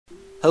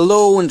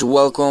Hello and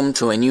welcome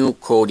to a new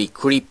Kodi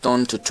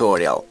Krypton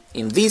tutorial.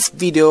 In this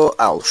video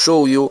I'll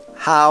show you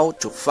how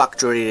to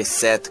factory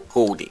reset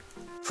Kodi.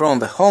 From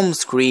the home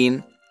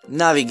screen,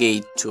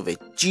 navigate to the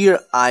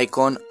gear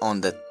icon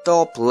on the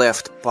top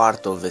left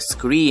part of the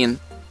screen,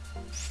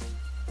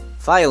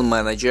 File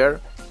Manager,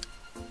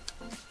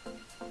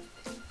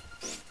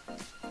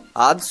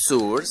 Add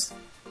Source,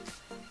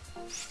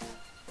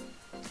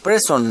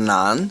 press on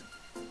None.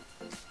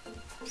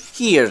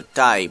 Here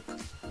type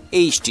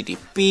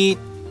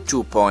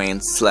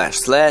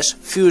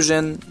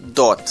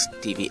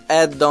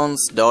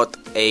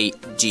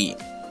http://fusion.tvaddons.ag.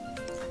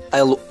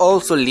 I'll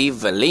also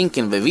leave the link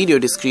in the video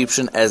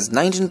description, as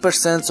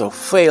 19% of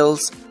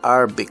fails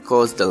are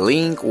because the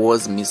link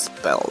was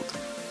misspelled.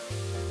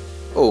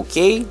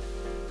 OK,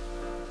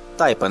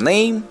 type a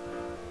name,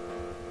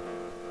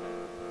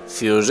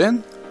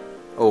 Fusion,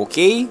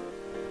 OK.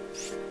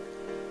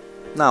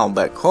 Now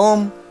back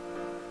home,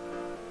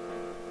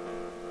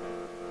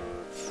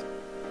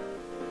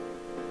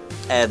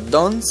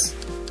 Add-ons,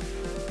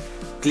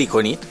 click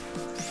on it,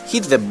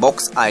 hit the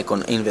box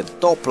icon in the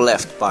top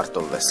left part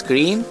of the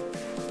screen,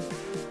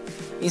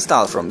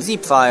 install from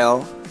zip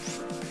file,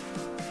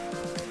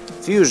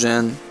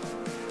 Fusion,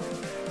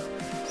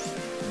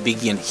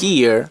 begin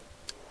here,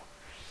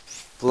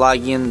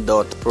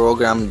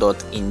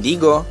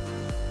 plugin.program.indigo,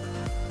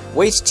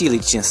 wait till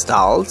it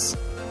installs.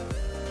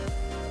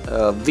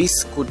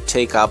 This could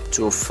take up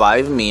to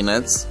 5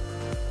 minutes.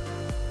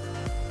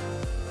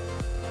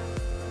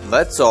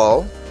 That's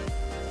all.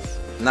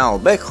 Now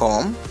back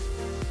home,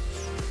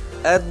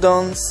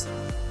 Add-ons,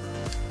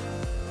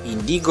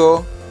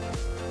 Indigo,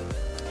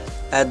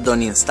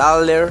 Add-on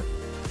installer,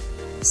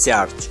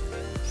 search.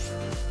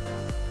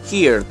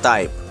 Here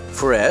type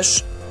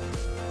fresh,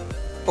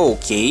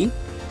 OK.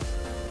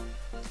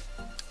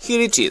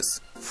 Here it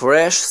is,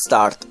 fresh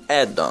start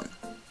add-on.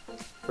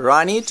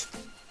 Run it,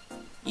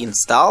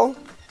 install,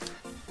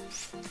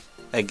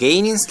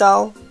 again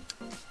install,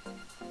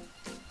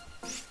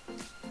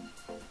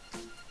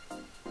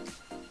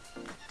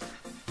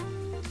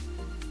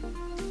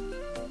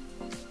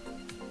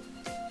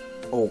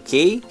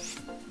 OK,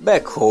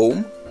 back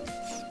home.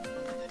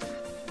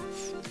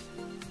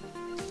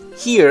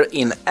 Here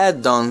in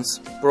Add-ons,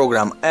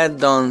 Program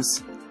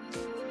Add-ons,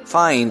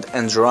 find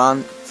and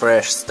run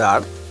Fresh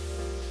Start.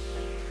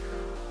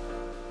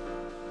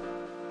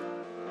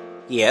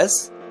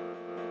 Yes.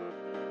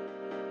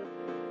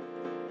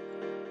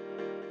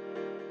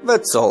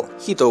 That's all.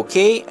 Hit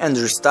OK and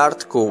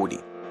restart Kodi.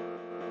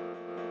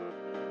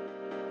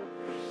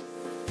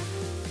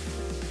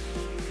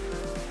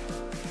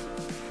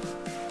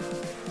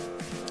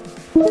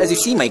 As you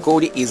see, my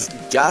Kodi is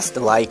just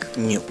like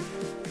new.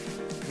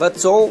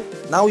 That's all.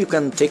 Now you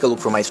can take a look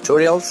for my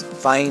tutorials,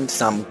 find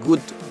some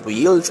good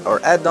builds or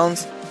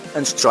add-ons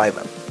and try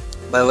them.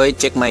 By the way,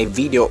 check my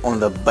video on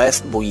the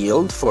best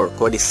build for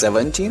Kodi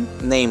 17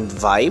 named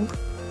Vibe.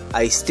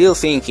 I still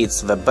think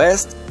it's the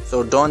best,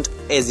 so don't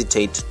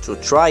hesitate to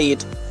try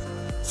it.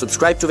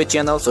 Subscribe to the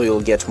channel so you'll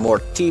get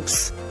more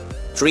tips,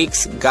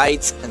 tricks,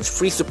 guides and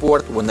free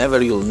support whenever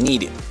you'll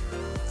need it.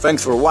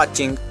 Thanks for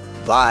watching.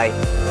 Bye.